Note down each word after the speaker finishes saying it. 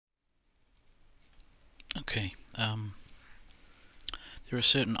Okay, there are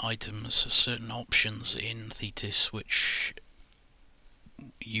certain items, certain options in Thetis which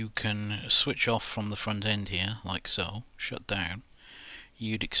you can switch off from the front end here, like so, shut down.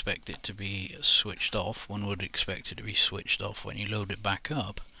 You'd expect it to be switched off, one would expect it to be switched off when you load it back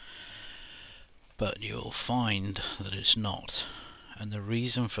up, but you'll find that it's not. And the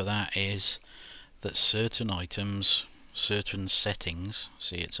reason for that is that certain items, certain settings,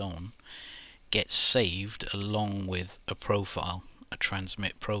 see it's on, get saved along with a profile, a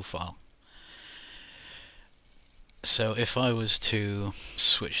transmit profile. So if I was to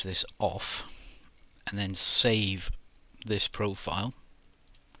switch this off and then save this profile,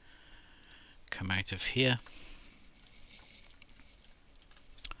 come out of here,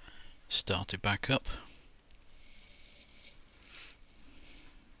 start it back up,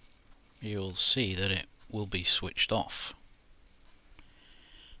 you'll see that it will be switched off,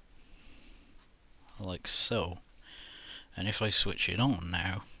 like so. And if I switch it on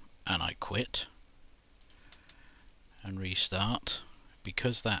now and I quit and restart,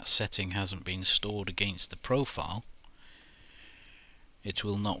 because that setting hasn't been stored against the profile, it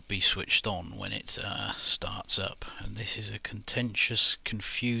will not be switched on when it starts up. And this is a contentious,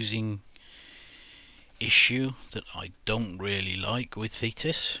 confusing issue that I don't really like with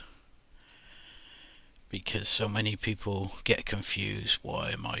Thetis, because so many people get confused. Why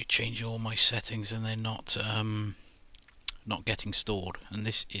am I changing all my settings and they're not getting stored? And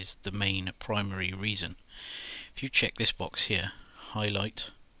this is the main primary reason. If you check this box here, highlight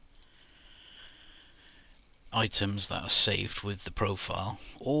items that are saved with the profile,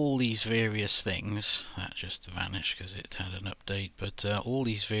 all these various things, that just vanished because it had an update, but all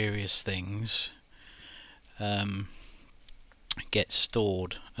these various things get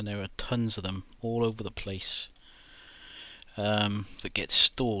stored, and there are tons of them all over the place that get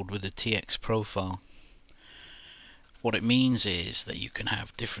stored with the TX profile. What it means is that you can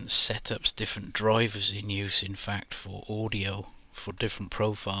have different setups, different drivers in use, in fact, for audio for different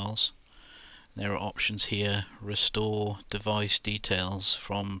profiles. There are options here: restore device details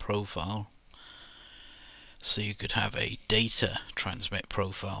from profile. So you could have a data transmit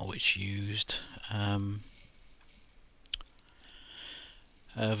profile which used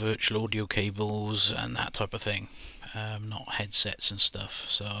virtual audio cables and that type of thing, not headsets and stuff.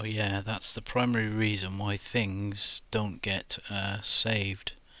 So yeah, that's the primary reason why things don't get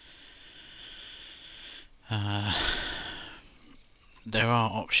saved. There are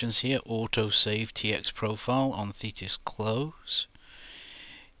options here: auto save TX profile on Thetis close.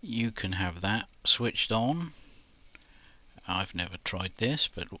 You can have that switched on. I've never tried this,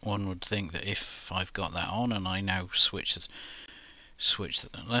 but one would think that if I've got that on and I now let's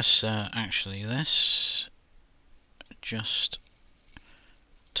just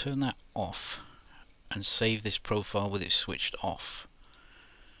turn that off and save this profile with it switched off,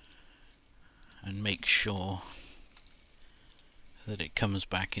 and make sure that it comes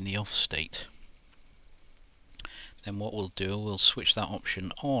back in the off state. Then what we'll do, we'll switch that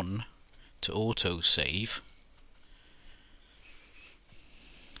option on to auto save,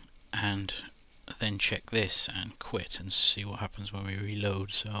 and then check this and quit and see what happens when we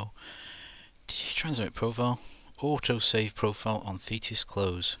reload. So transmit profile, auto save profile on Thetis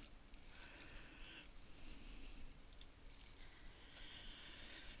close.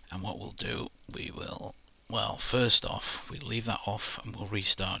 And what we'll do, we will, well, first off, we'll leave that off and we'll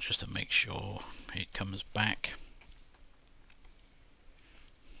restart just to make sure it comes back.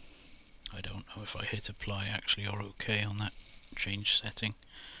 I don't know if I hit apply actually or OK on that change setting.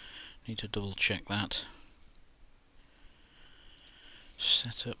 Need to double check that.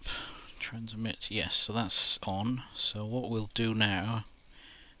 Setup, transmit, yes, so that's on. So what we'll do now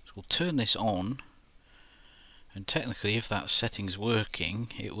is we'll turn this on, and technically if that setting's working,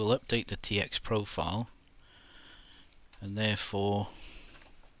 it will update the TX profile, and therefore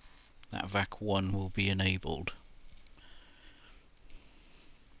that VAC1 will be enabled.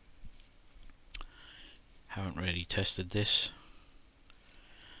 Haven't really tested this,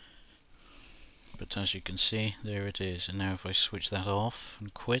 but as you can see, there it is. And now if I switch that off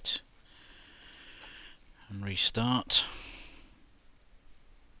and quit and restart,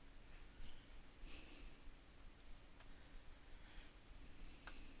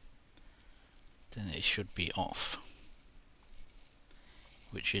 then it should be off,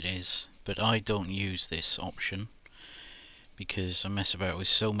 which it is. But I don't use this option because I mess about with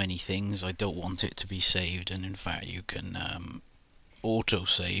so many things. I don't want it to be saved, and in fact you can auto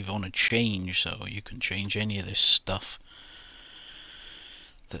save on a change, so you can change any of this stuff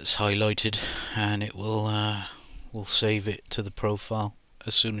that's highlighted and it will save it to the profile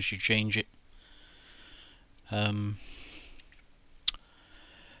as soon as you change it.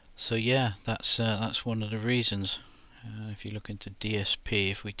 So yeah, that's one of the reasons. If you look into DSP,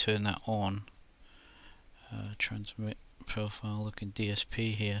 if we turn that on, transmit profile, look in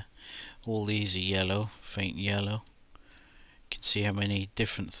DSP here, all these are yellow, faint yellow. You can see how many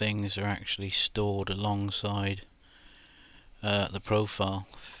different things are actually stored alongside the profile.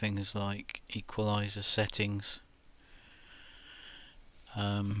 Things like equalizer settings,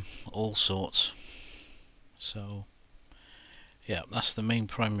 all sorts. So yeah, that's the main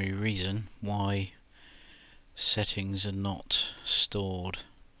primary reason why settings are not stored.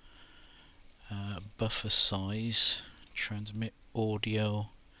 Buffer size, transmit audio,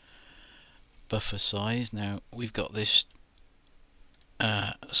 buffer size. Now we've got this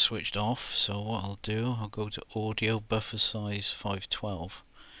switched off, so what I'll do, I'll go to audio, buffer size 512,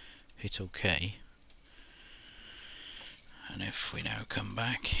 hit OK, and if we now come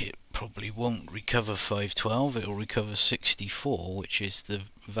back, it probably won't recover 512, it will recover 64, which is the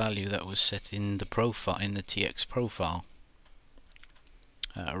value that was set in the profile, in the TX profile,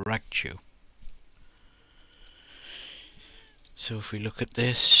 Ragchew. So if we look at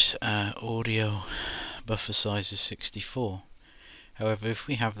this, audio buffer size is 64. However, if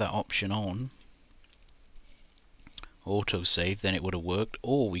we have that option on, autosave, then it would have worked,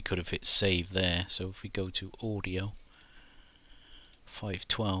 or we could have hit save there. So if we go to audio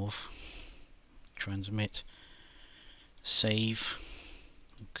 512, transmit, save,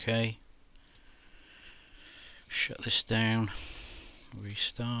 okay, shut this down,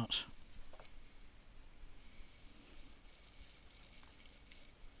 restart.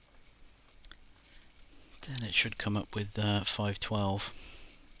 Then it should come up with 512.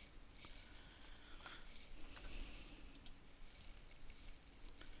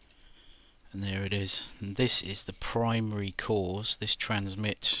 And there it is. And this is the primary cause, this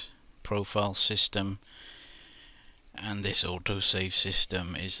transmit profile system and this autosave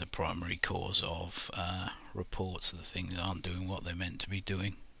system is the primary cause of reports that things aren't doing what they're meant to be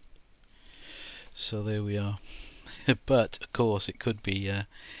doing. So there we are. But of course it could be a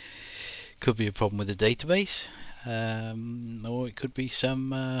problem with the database, or it could be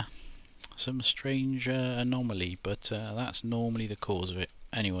some strange anomaly, but that's normally the cause of it.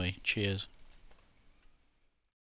 Anyway, cheers.